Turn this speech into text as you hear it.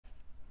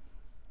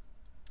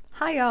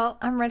Hi y'all,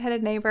 I'm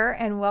Redheaded Neighbor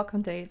and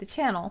welcome to the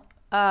channel.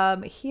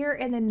 Here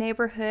in the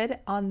neighborhood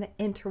on the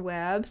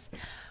interwebs,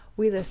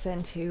 we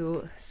listen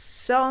to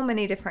so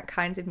many different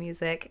kinds of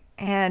music,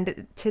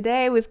 and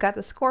today we've got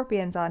the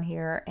Scorpions on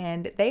here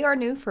and they are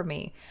new for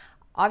me.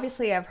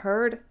 Obviously I've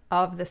heard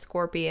of the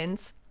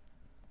Scorpions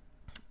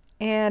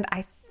and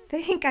I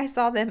think I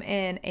saw them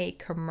in a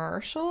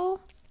commercial,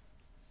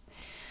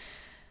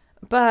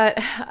 but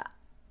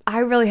I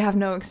really have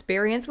no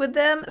experience with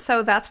them,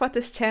 so that's what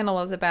this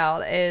channel is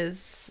about,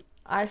 is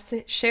I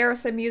share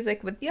some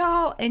music with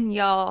y'all and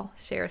y'all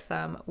share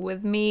some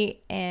with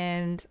me,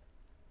 and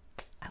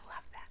I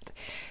love that.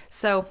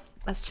 So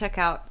let's check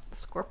out the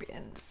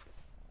Scorpions.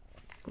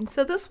 And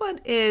so this one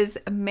is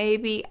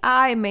Maybe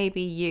I,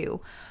 Maybe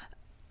You.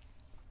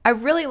 I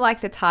really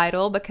like the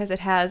title because it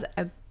has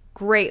a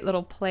great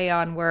little play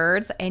on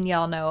words, and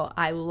y'all know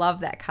I love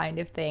that kind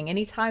of thing.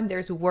 Anytime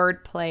there's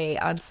word play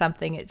on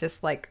something, it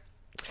just like,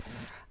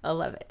 I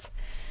love it.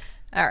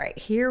 All right,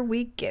 here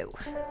we go.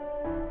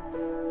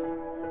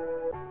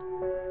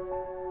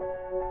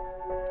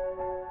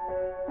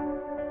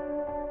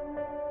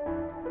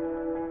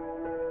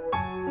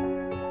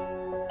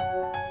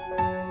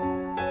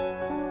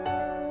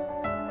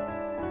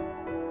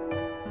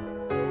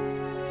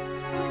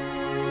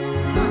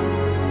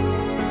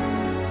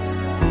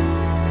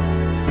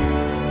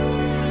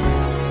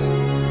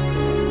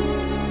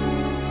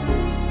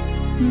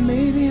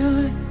 Maybe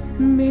I,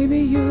 maybe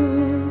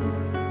you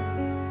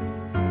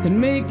can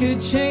make a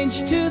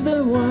change to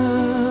the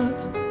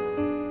world.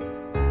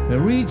 We're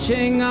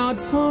reaching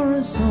out for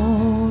a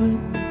soul.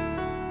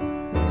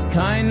 It's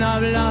kind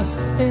of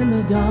lost in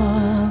the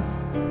dark.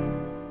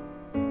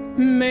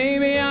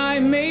 Maybe I,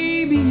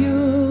 maybe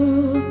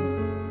you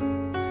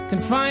can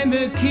find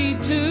the key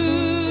to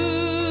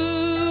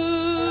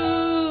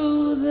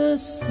the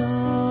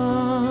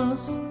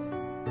stars,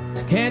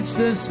 to catch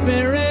the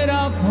spirit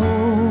of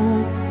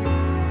hope,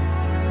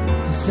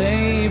 to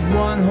save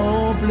one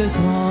hopeless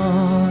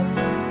heart.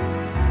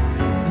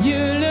 You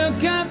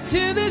look up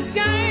to the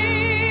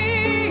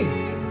sky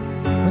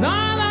with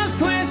all those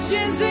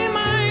questions in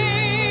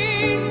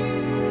mind.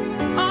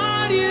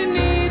 All you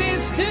need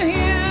is to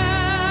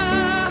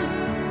hear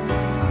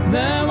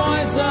the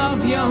voice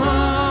of your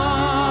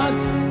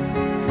heart.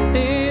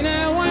 In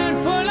a world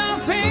full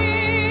of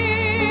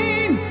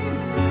pain,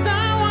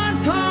 someone's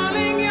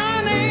calling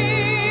your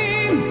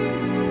name.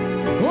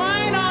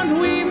 Why don't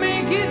we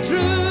make it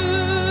true?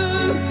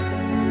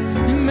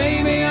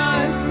 Maybe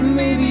I,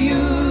 maybe you.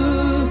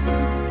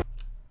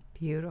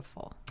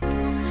 Beautiful.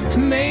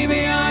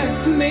 Maybe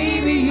I,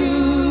 maybe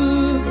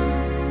you.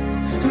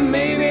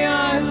 Maybe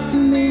I,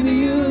 maybe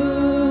you.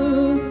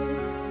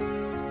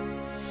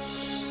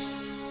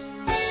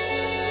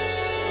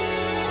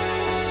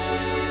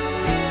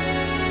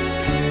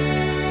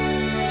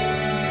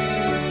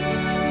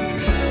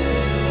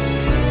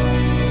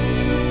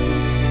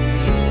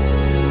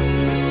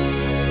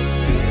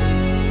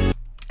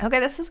 Okay,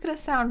 this is going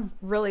to sound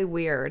really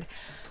weird,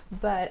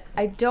 but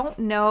I don't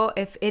know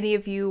if any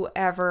of you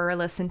ever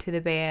listened to the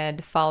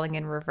band Falling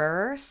in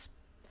Reverse,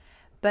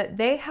 but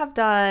they have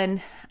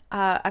done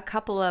a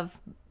couple of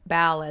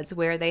ballads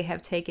where they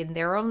have taken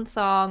their own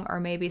song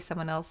or maybe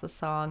someone else's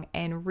song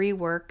and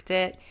reworked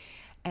it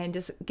and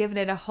just given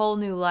it a whole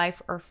new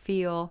life or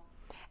feel.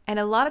 And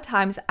a lot of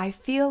times I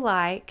feel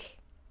like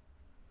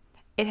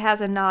it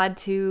has a nod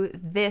to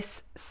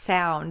this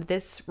sound,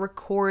 this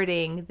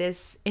recording,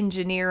 this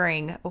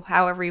engineering,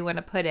 however you want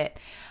to put it.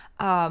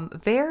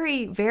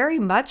 Very, very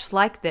much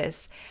like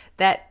this,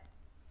 that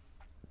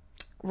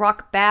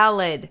rock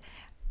ballad.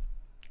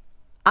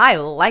 I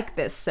like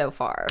this so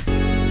far.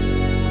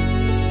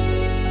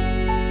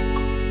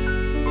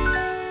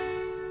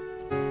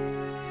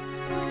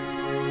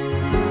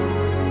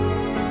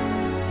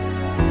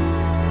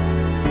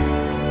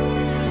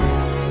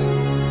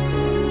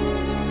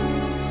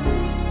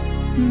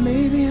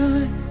 Maybe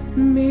I,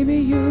 maybe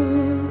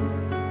you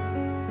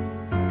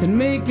can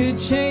make a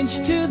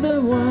change to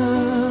the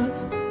world.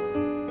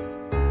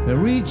 We're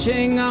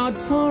reaching out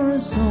for a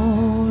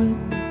soul.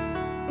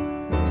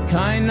 It's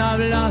kind of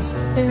lost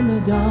in the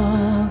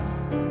dark.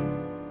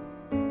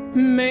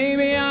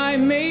 Maybe I,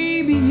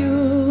 maybe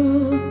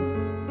you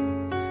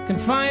can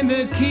find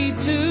the key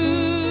to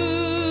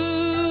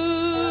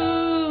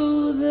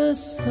the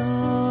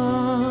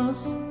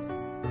stars,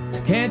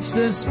 to catch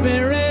the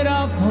spirit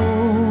of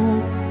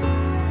hope,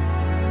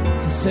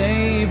 to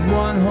save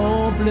one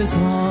hopeless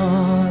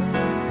heart.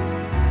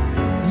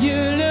 You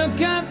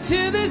look up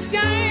to the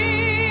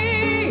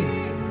sky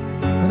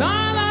with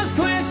all those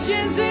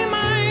questions in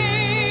mind.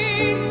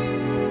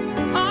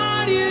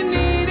 All you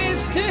need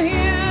is to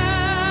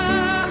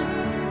hear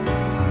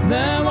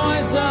the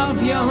voice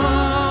of your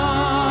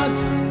heart.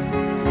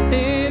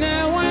 In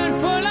a world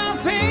full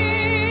of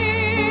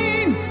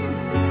pain,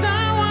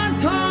 someone's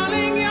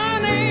calling your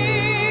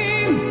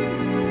name.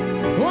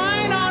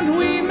 Why don't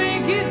we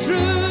make it true?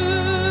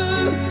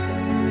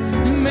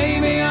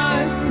 Maybe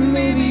I,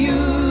 maybe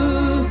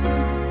you.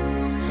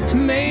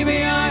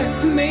 Maybe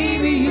I,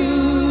 maybe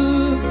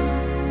you.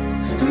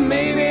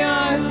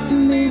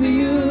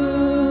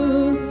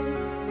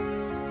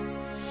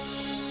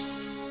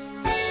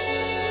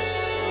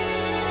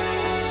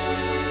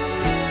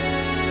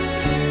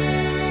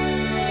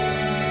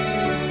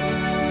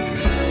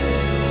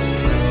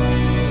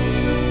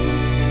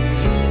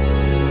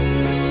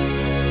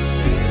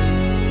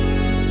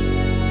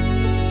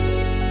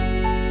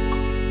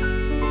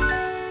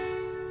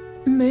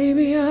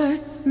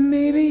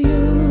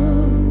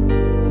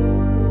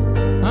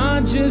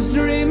 was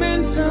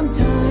dreaming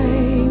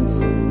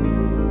sometimes,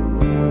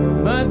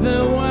 but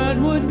the world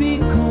would be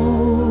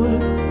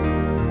cold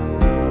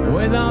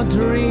without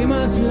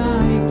dreamers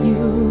like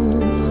you.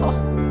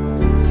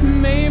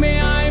 Maybe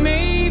I,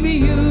 maybe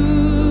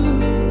you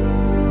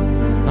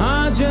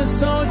are just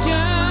soldiers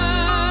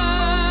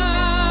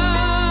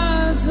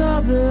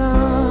of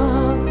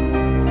love,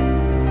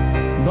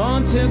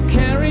 born to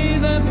carry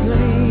the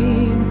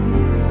flame,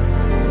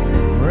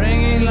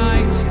 bringing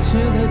light to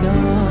the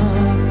dark.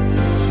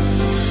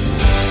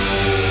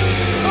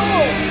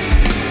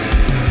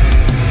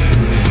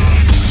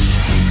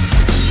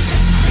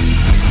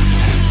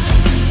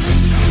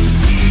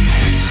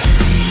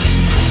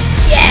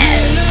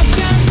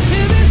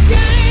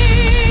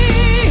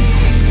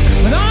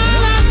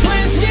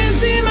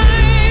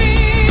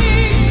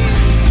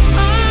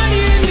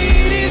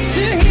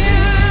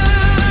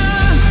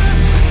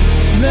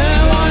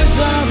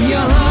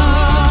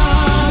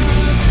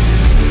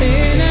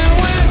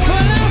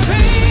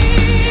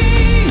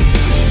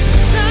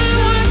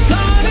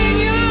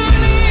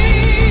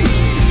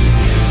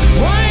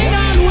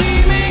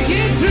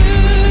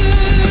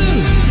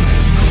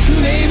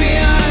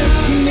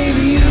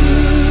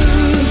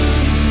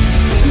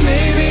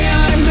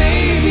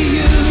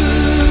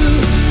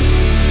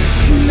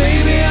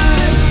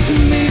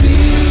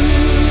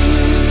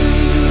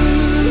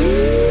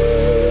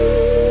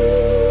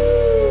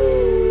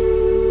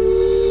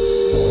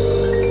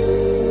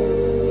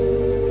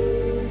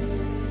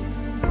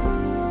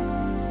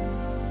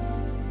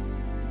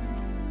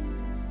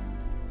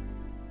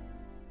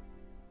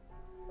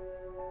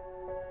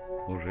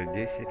 Уже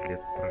 10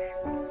 лет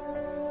прошло.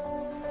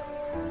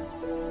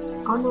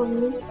 Оно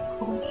вместе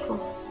хорошо.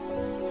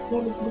 Я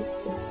люблю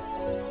тебя.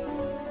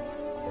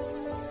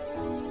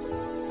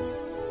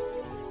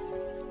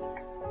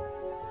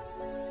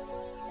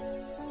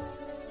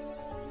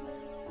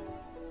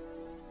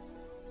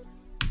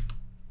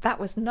 That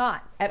was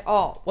not at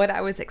all what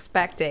I was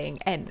expecting,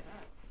 and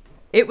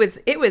it was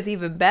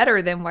even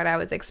better than what I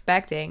was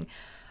expecting.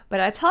 But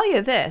I tell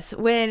you this,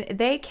 when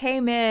they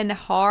came in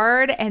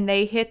hard and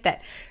they hit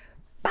that,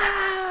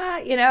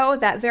 you know,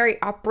 that very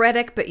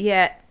operatic but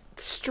yet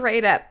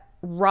straight up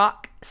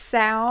rock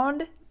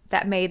sound,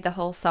 that made the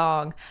whole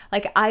song.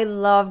 Like, I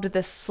loved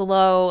the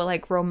slow,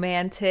 like,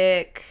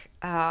 romantic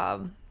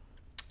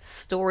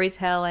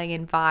storytelling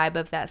and vibe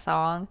of that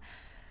song.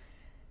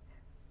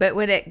 But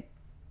when it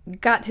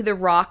got to the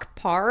rock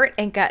part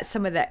and got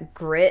some of that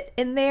grit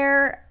in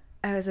there,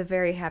 I was a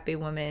very happy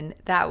woman.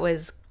 That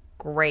was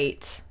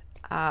great.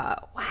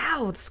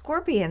 Wow, the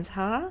Scorpions,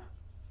 huh?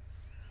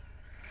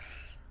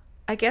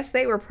 I guess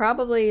they were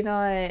probably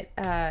not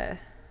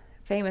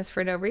famous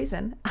for no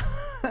reason.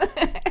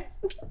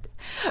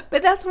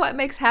 But that's what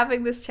makes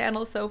having this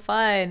channel so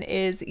fun,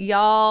 is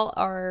y'all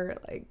are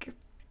like,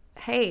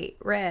 hey,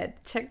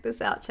 Red, check this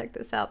out, check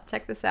this out,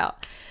 check this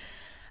out.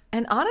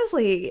 And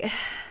honestly,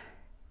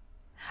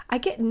 I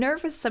get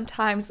nervous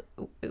sometimes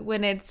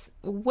when it's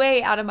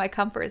way out of my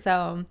comfort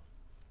zone,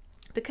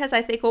 because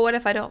I think, well, what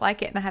if I don't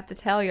like it and I have to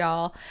tell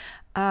y'all?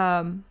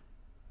 But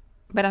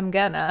I'm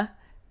gonna.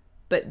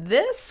 But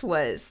this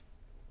was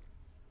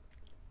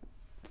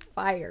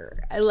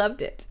fire. I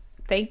loved it.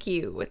 Thank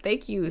you.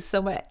 Thank you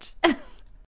so much.